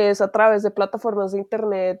inglés a través de plataformas de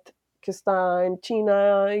internet, que está en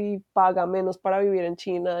China y paga menos para vivir en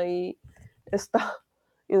China y está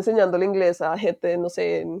enseñándole inglés a gente, no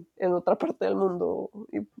sé, en otra parte del mundo.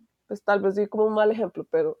 Y pues tal vez di como un mal ejemplo,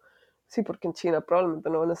 pero sí, porque en China probablemente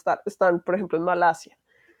no van a estar. Están, por ejemplo, en Malasia.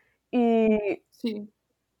 Y sí,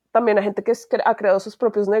 también hay gente que ha creado sus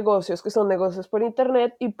propios negocios, que son negocios por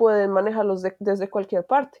internet y pueden manejarlos desde cualquier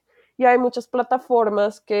parte. Y hay muchas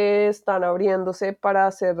plataformas que están abriéndose para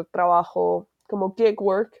hacer trabajo como gig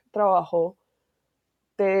work, trabajo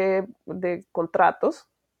de contratos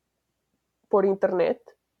por internet,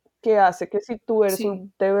 que hace que si tú eres sí,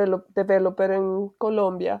 un developer en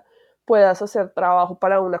Colombia, puedas hacer trabajo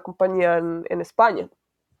para una compañía en España.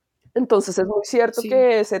 Entonces es muy cierto sí.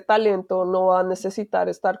 que ese talento no va a necesitar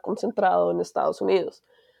estar concentrado en Estados Unidos,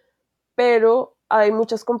 pero hay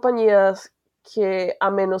muchas compañías que a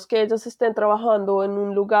menos que ellas estén trabajando en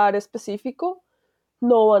un lugar específico,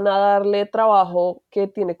 no van a darle trabajo que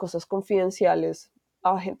tiene cosas confidenciales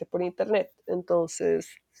a gente por internet. Entonces,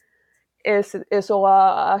 eso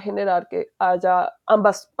va a generar que haya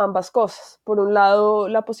ambas cosas. Por un lado,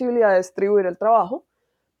 la posibilidad de distribuir el trabajo,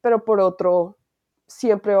 pero por otro,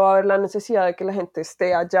 siempre va a haber la necesidad de que la gente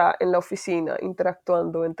esté allá en la oficina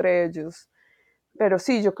interactuando entre ellos. Pero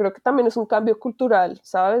sí, yo creo que también es un cambio cultural,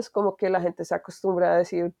 ¿sabes? Como que la gente se acostumbra a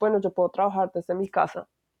decir, bueno, yo puedo trabajar desde mi casa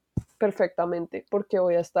perfectamente, porque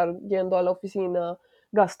voy a estar yendo a la oficina,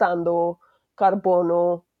 gastando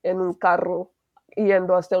carbono en un carro,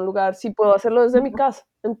 yendo hasta un lugar, si puedo hacerlo desde mi casa.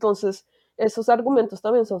 Entonces, esos argumentos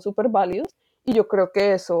también son súper válidos y yo creo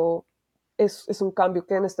que eso es un cambio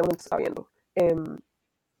que en este momento está viendo.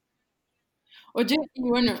 Oye, y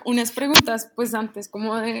bueno, unas preguntas, pues antes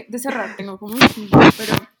como de cerrar, tengo como muchísimas,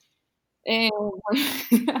 pero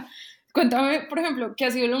bueno, cuéntame, por ejemplo, ¿qué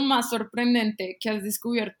ha sido lo más sorprendente que has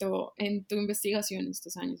descubierto en tu investigación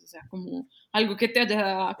estos años? O sea, como algo que te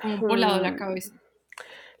haya como volado la Hmm, cabeza.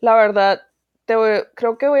 la verdad,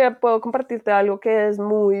 creo que puedo compartirte algo que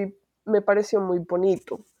me pareció muy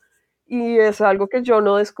bonito. Y es algo que yo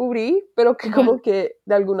no descubrí, pero que Vale. como que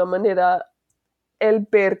de alguna manera el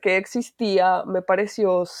ver que existía me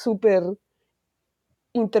pareció súper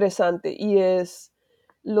interesante y es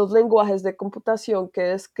los lenguajes de computación que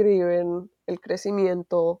describen el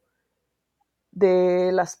crecimiento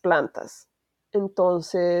de las plantas.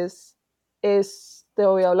 Entonces, te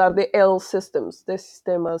voy a hablar de L Systems, de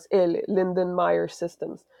sistemas L, Lindenmayer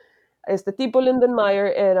Systems. Este tipo Lindenmayer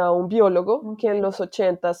era un biólogo que Ok. en los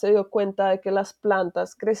 80 se dio cuenta de que las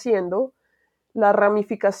plantas creciendo, la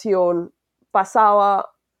ramificación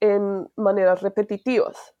pasaba en maneras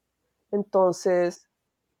repetitivas. Entonces,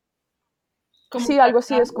 ¿Como sí, algo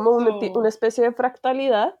así es como fractales una o...? especie de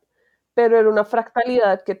fractalidad, pero era una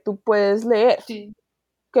fractalidad que tú puedes leer, Sí,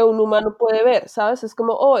 que un humano puede ver, ¿sabes? Es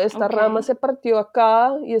como, oh, esta ok, rama se partió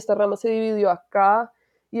acá y esta rama se dividió acá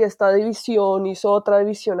y esta división hizo otra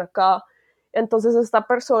división acá. Entonces esta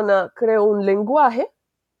persona creó un lenguaje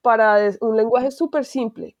un lenguaje súper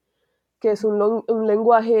simple, que es un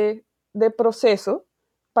lenguaje de proceso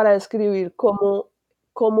para describir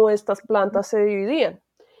cómo estas plantas se dividían.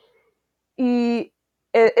 Y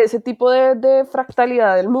ese tipo de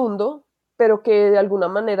fractalidad del mundo, pero que de alguna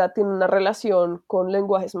manera tiene una relación con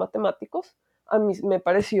lenguajes matemáticos, a mí me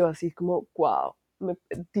pareció así como, wow,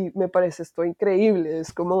 me parece esto increíble,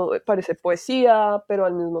 es como, parece poesía, pero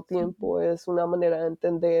al mismo tiempo es una manera de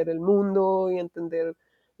entender el mundo y entender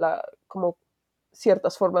como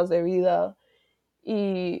ciertas formas de vida.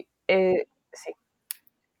 Y sí,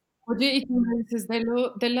 Oye, y tú me dices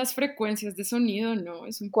de las frecuencias de sonido, ¿no?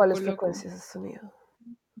 Es un poco ¿cuáles loco. frecuencias de sonido?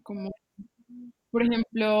 Como, por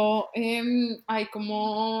ejemplo, hay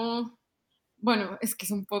como, bueno, es que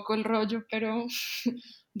es un poco el rollo, pero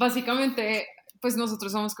básicamente, pues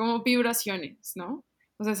nosotros somos como vibraciones, ¿no?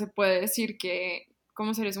 O sea, se puede decir que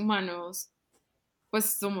como seres humanos,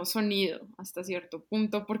 pues somos sonido hasta cierto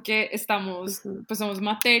punto, porque estamos, Ujú, pues somos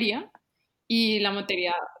materia y la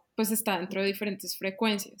materia, pues está dentro de diferentes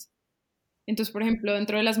frecuencias. Entonces, por ejemplo,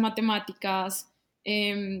 dentro de las matemáticas,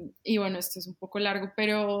 y bueno, esto es un poco largo,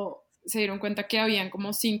 pero se dieron cuenta que habían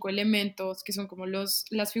como 5 elementos que son como las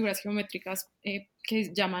figuras geométricas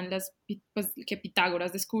que llaman pues, que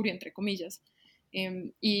Pitágoras descubrió, entre comillas.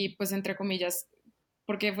 Y pues, entre comillas,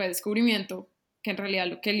 porque fue descubrimiento, que en realidad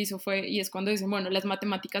lo que él hizo fue, y es cuando dicen, bueno, las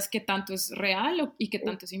matemáticas, qué tanto es real y qué sí.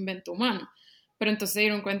 tanto es invento humano. Pero entonces se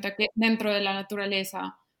dieron cuenta que dentro de la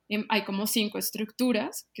naturaleza hay como 5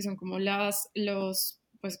 estructuras, que son como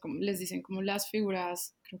pues como les dicen, como las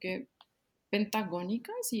figuras, creo que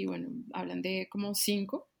pentagónicas, y bueno, hablan de como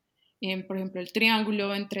 5. Por ejemplo, el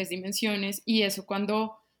triángulo en 3 dimensiones, y eso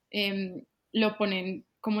cuando lo ponen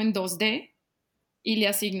como en 2D y le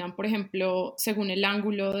asignan, por ejemplo, según el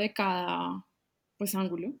ángulo de cada, pues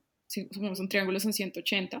ángulo, si supongamos un triángulo son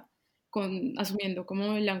 180, asumiendo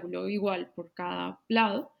como el ángulo igual por cada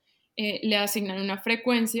lado, le asignan una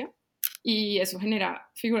frecuencia y eso genera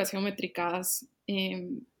figuras geométricas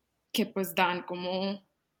que pues dan como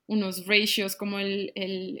unos ratios, como el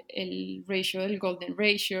ratio del golden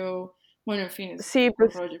ratio, bueno, en fin, es un Sí, poco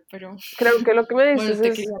pues rollo, pero creo que lo que me dices bueno,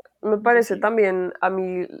 te quería me parece decir. también, a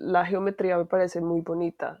mí la geometría me parece muy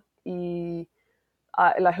bonita y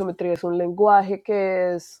la geometría es un lenguaje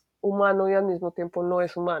que es humano y al mismo tiempo no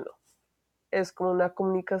es humano. Es como una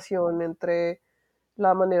comunicación entre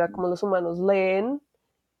la manera como los humanos leen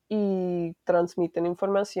y transmiten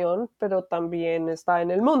información, pero también está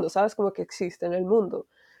en el mundo, ¿sabes? Como que existe en el mundo.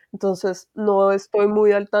 Entonces, no estoy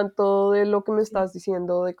muy al tanto de lo que me Sí, estás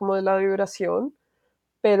diciendo, de como de la vibración,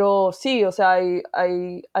 pero sí, o sea,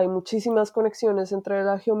 hay muchísimas conexiones entre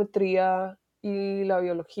la geometría y la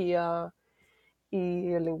biología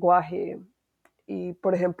y el lenguaje. Y,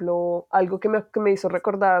 por ejemplo, algo que me hizo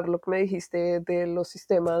recordar lo que me dijiste de los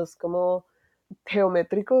sistemas como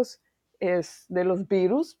geométricos es de los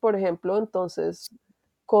virus, por ejemplo. Entonces,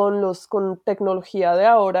 con tecnología de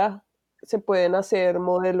ahora se pueden hacer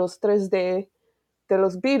modelos 3D de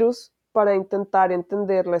los virus para intentar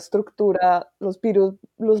entender la estructura. Los virus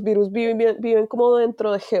viven como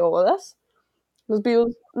dentro de geodas. Los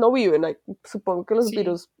virus no viven ahí. Supongo que los sí,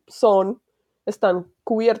 virus están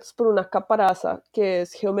cubiertos por una caparaza que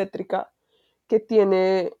es geométrica, que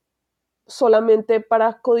tiene solamente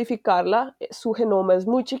para codificarla, su genoma es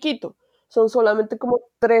muy chiquito, son solamente como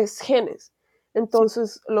 3 genes. sí,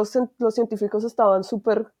 Entonces los científicos estaban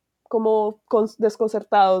súper como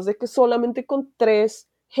desconcertados de que solamente con 3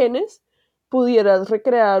 genes pudieras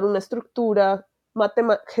recrear una estructura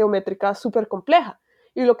geométrica súper compleja.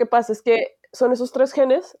 Y lo que pasa es que son esos 3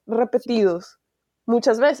 genes sí, repetidos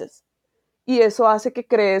muchas veces. Y eso hace que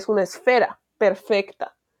crees una esfera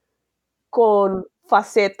perfecta con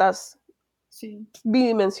facetas sí.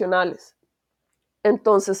 bidimensionales.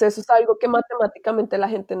 Entonces, eso es algo que matemáticamente la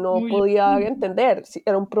gente no Muy podía loco. entender.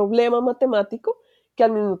 Era un problema matemático que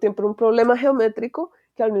al mismo tiempo era un problema geométrico,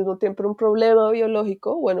 que al mismo tiempo era un problema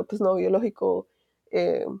biológico. Bueno, pues no biológico,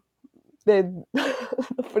 eh, de,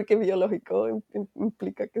 porque biológico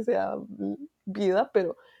implica que sea vida,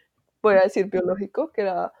 pero voy a decir biológico, que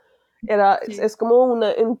Sí, es como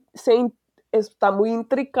está muy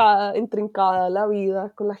intrincada la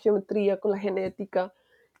vida con la geometría, con la genética,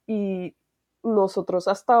 y nosotros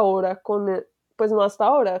hasta ahora, pues no hasta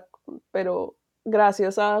ahora, pero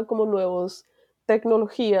gracias a como nuevos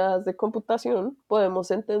tecnologías de computación,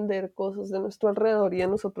 podemos entender cosas de nuestro alrededor y de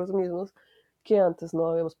nosotros mismos que antes no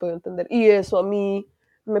habíamos podido entender. Y eso a mí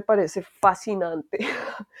me parece fascinante,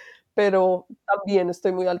 pero también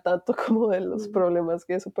estoy muy al tanto como de los sí. problemas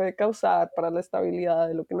que eso puede causar para la estabilidad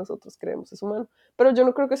de lo que nosotros creemos es humano. Pero yo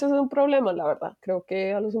no creo que ese sea un problema, la verdad. Creo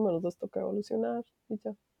que a los humanos nos toca evolucionar y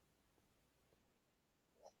ya.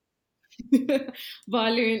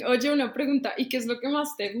 Vale, oye, una pregunta, ¿y qué es lo que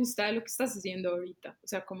más te gusta de lo que estás haciendo ahorita? O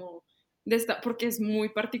sea, como de esta, porque es muy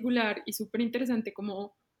particular y súper interesante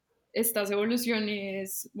como estas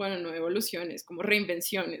evoluciones, bueno, no evoluciones, como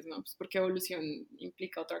reinvenciones, ¿no? Pues porque evolución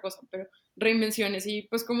implica otra cosa, pero reinvenciones y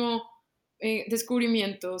pues como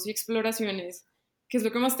descubrimientos y exploraciones, ¿qué es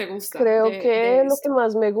lo que más te gusta Creo que de lo que esto?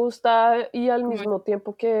 más me gusta y al Como, mismo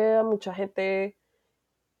tiempo que a mucha gente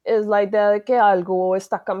es la idea de que algo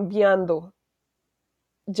está cambiando.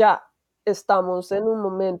 Ya estamos en un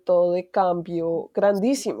momento de cambio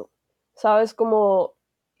grandísimo, ¿sabes? Como,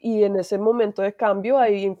 y en ese momento de cambio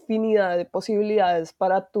hay infinidad de posibilidades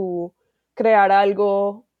para tú crear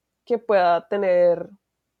algo que pueda tener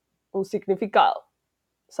un significado,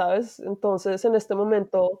 ¿sabes? Entonces, en este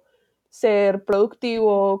momento, ser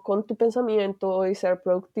productivo con tu pensamiento y ser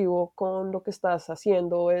productivo con lo que estás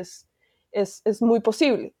haciendo es muy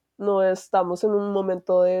posible. No estamos en un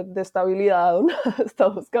momento de estabilidad o nada,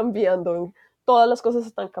 estamos cambiando, todas las cosas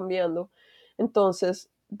están cambiando. Entonces,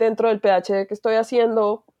 dentro del PhD que estoy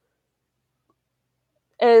haciendo,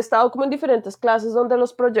 he estado como en diferentes clases donde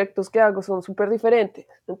los proyectos que hago son súper diferentes.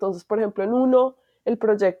 Entonces, por ejemplo, en uno, el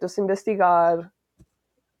proyecto es investigar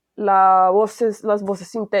las voces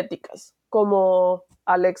sintéticas, como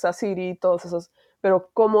Alexa, Siri y todos esos,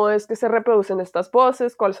 pero cómo es que se reproducen estas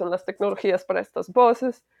voces, cuáles son las tecnologías para estas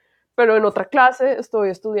voces. Pero en otra clase estoy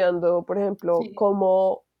estudiando, por ejemplo, sí,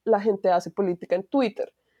 cómo la gente hace política en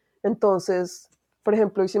Twitter. Entonces, por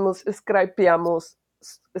ejemplo, scrapeamos,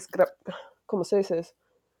 ¿cómo se dice eso?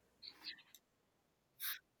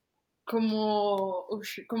 como,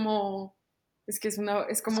 ush, como, es que es una,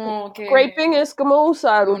 es como Scraping que, es como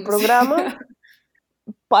usar como un no sé, programa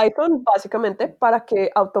Python básicamente para que y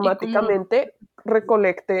como, automáticamente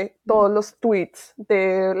recolecte todos los tweets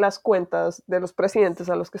de las cuentas de los presidentes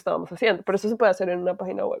a los que estábamos haciendo. Pero eso se puede hacer en una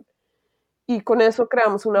página web. Y con eso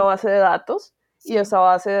creamos una base de datos y sí, esa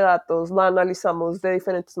base de datos la analizamos de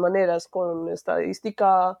diferentes maneras con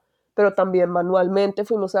estadística, pero también manualmente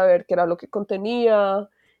fuimos a ver qué era lo que contenía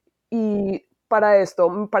y para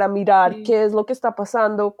esto, para mirar sí, qué es lo que está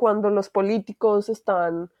pasando cuando los políticos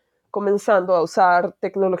están comenzando a usar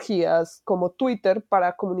tecnologías como Twitter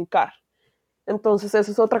para comunicar. Entonces,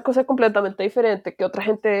 eso es otra cosa completamente diferente que otra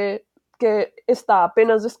gente que está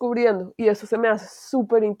apenas descubriendo y eso se me hace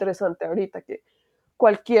súper interesante ahorita, que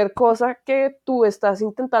cualquier cosa que tú estás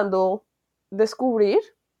intentando descubrir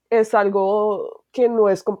es algo que no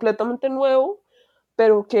es completamente nuevo,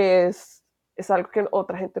 pero que es algo que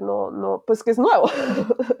otra gente pues que es nuevo.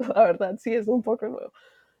 La verdad, sí, es un poco nuevo.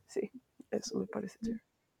 Sí, eso me parece chévere.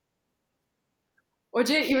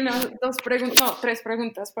 oye, y una, dos preguntas, no, tres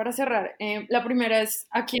preguntas para cerrar. La primera es,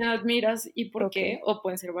 ¿a quién admiras y por Ok. qué? O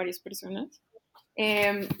pueden ser varias personas.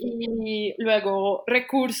 Y luego,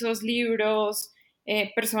 recursos, libros,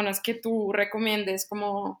 personas que tú recomiendes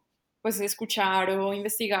como, pues, escuchar o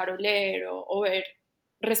investigar o leer o ver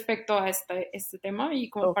respecto a este tema y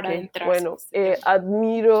como Ok, para adentrarse en bueno, este tema.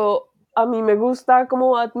 a mí me gusta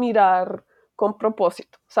como admirar con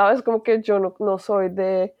propósito, ¿sabes? Como que yo no soy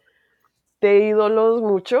de ídolos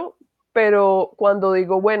mucho, pero cuando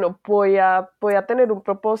digo, bueno, voy a tener un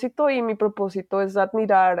propósito y mi propósito es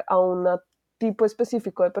admirar a un tipo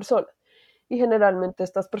específico de personas. Y generalmente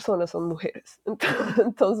estas personas son mujeres.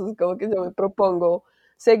 Entonces, como que yo me propongo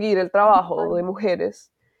seguir el trabajo de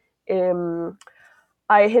mujeres. Em,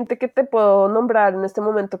 Hay gente que te puedo nombrar en este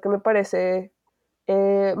momento que me parece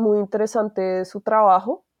muy interesante su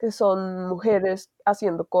trabajo, que son mujeres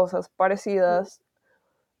haciendo cosas parecidas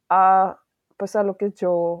a, pues a lo que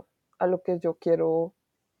yo quiero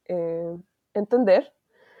eh, entender.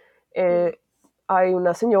 Eh, Hay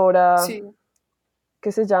una señora Sí,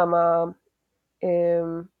 que se llama eh,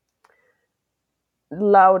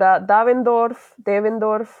 Laura Devendorf,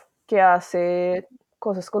 que hace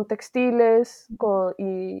cosas con textiles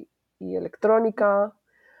y electrónica.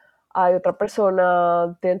 Hay otra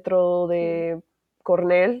persona dentro sí, de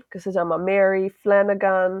Cornell que se llama Mary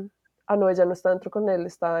Flanagan. Ah, no, ella no está dentro de Cornell,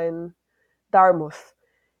 está en Dartmouth,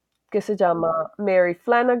 que se llama Mary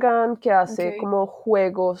Flanagan, que ok, hace como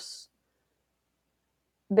juegos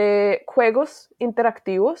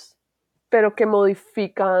interactivos, pero que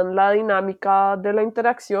modifican la dinámica de la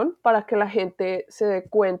interacción para que la gente se dé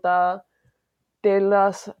cuenta de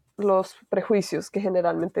los prejuicios que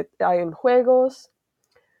generalmente hay en juegos.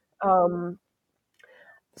 Um,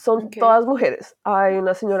 Son ok, todas mujeres. Hay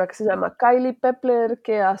una señora que se llama Kylie Pepler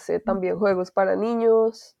que hace también juegos para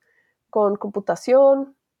niños con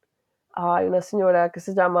computación. Hay una señora que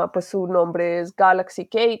se llama, pues su nombre es Galaxy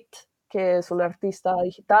Kate, que es una artista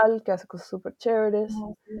digital que hace cosas súper chéveres.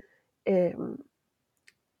 Eh,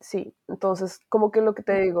 Sí, entonces como que lo que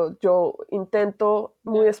te digo, yo intento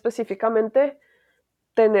muy específicamente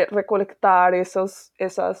recolectar esas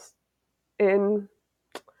en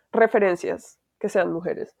referencias que sean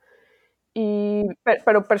mujeres.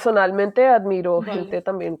 Pero personalmente admiro Vale, gente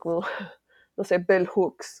también como, no sé, Bell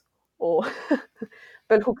Hooks. O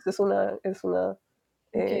Bell Hooks es una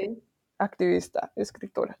ok, eh, activista,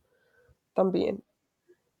 escritora también.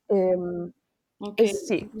 Em, ok,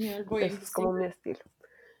 sí, genial, voy a ese es como investigar. mi estilo.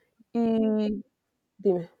 Y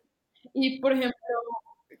dime. Y por ejemplo,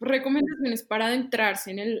 recomendaciones para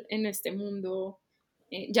adentrarse en este mundo,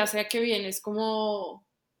 ya sea que vienes como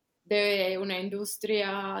de una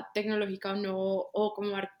industria tecnológica o no, o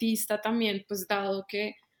como artista también, pues dado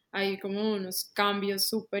que hay como unos cambios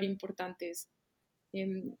súper importantes,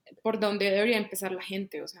 ¿por dónde debería empezar la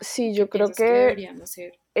gente? O sea, Sí, ¿qué yo creo piensas que que deberían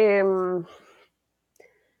hacer? em,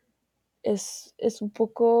 es un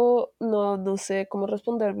poco, no sé cómo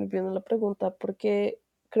responder muy bien a la pregunta, porque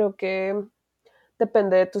creo que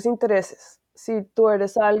depende de tus intereses. Si tú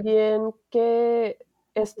eres alguien que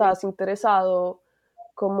Ok, estás interesado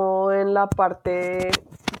como en la parte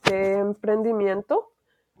de emprendimiento,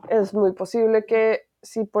 es muy posible que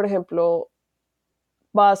si, por ejemplo,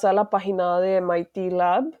 vas a la página de MIT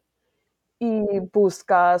Lab y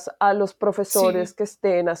buscas a los profesores sí, que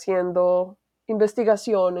estén haciendo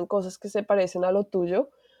investigación en cosas que se parecen a lo tuyo,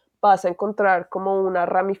 vas a encontrar como una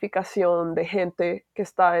ramificación de gente que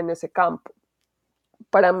está en ese campo.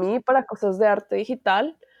 Para mí, para cosas de arte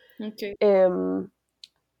digital, ok, eh,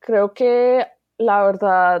 creo que la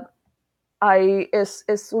verdad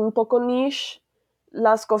es un poco niche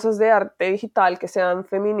las cosas de arte digital que sean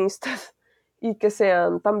feministas y que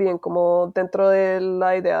sean también como dentro de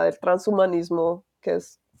la idea del transhumanismo, que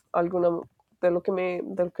es alguna de lo que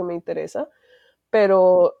me interesa.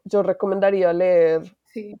 Pero yo recomendaría leer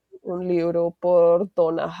sí, un libro por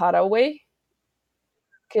Donna Haraway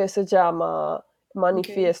que se llama ok,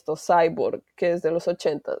 Manifiesto Cyborg, que es de los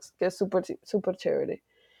 80s, que es súper súper chévere.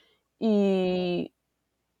 Y,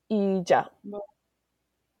 y ya. va-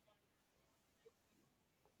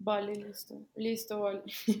 vale, listo, listo, vale.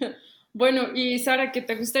 Bueno, y Sara, ¿qué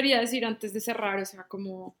te gustaría decir antes de cerrar? O sea,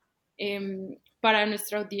 como para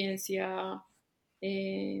nuestra audiencia,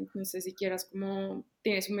 no sé si quieras como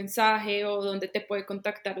tienes un mensaje o dónde te puede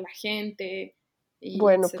contactar la gente y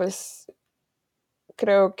Bueno, etcétera. pues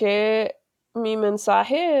creo que mi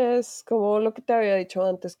mensaje es como lo que te había dicho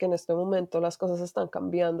antes, que en este momento las cosas están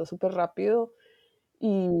cambiando súper rápido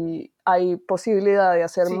y hay posibilidad de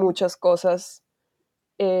hacer Sí, muchas cosas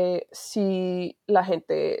si la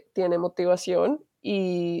gente tiene motivación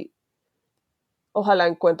y ojalá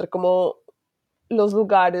encuentre como los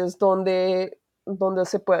lugares donde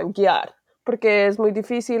se puedan guiar, porque es muy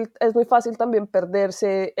difícil, es muy fácil también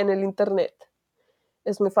perderse en el Internet.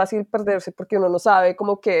 Es muy fácil perderse porque uno no sabe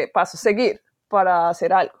como qué paso seguir para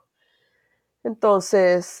hacer algo.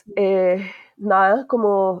 Entonces, nada,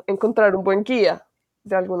 como encontrar un buen guía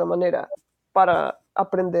de alguna manera para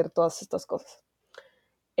aprender todas estas cosas.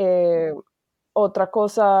 Eh, Otra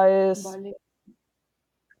cosa es vale,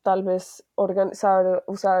 tal vez saber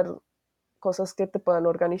usar cosas que te puedan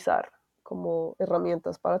organizar como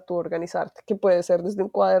herramientas para tú organizarte, que puede ser desde un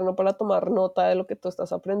cuaderno para tomar nota de lo que tú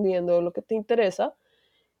estás aprendiendo, de lo que te interesa,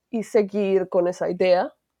 y seguir con esa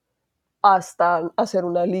idea hasta hacer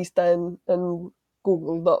una lista en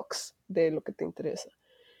Google Docs de lo que te interesa.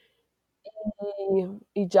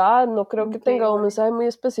 Y ya no creo que ok, tenga un vale. mensaje muy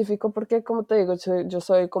específico porque, como te digo, yo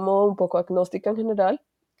soy como un poco agnóstica en general,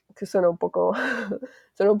 que suena un poco,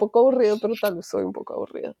 suena un poco aburrido, pero tal vez soy un poco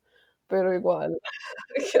aburrida. Pero igual.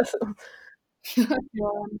 Qué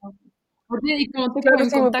bueno. Oye, ¿y cómo te Claro, pueden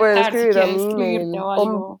sí, me pueden contactar si escribir a quieren mi escribirte email. o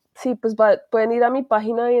algo? Sí, pues pueden ir a mi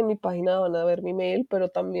página y en mi página van a ver mi mail, pero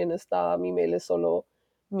también está, mi mail es solo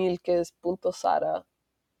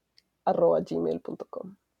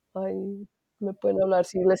milkes.sara@gmail.com. Ahí me pueden hablar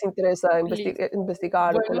si les interesa Listo.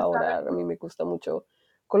 investigar o Bueno, colaborar. A mí me gusta mucho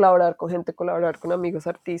colaborar con gente, colaborar con amigos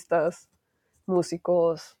artistas,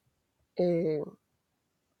 músicos eh,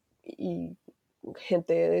 y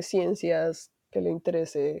gente de ciencias que le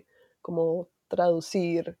interese como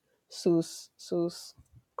traducir sus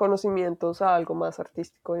conocimientos a algo más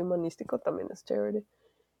artístico y humanístico también es chévere.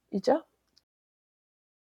 Y ya.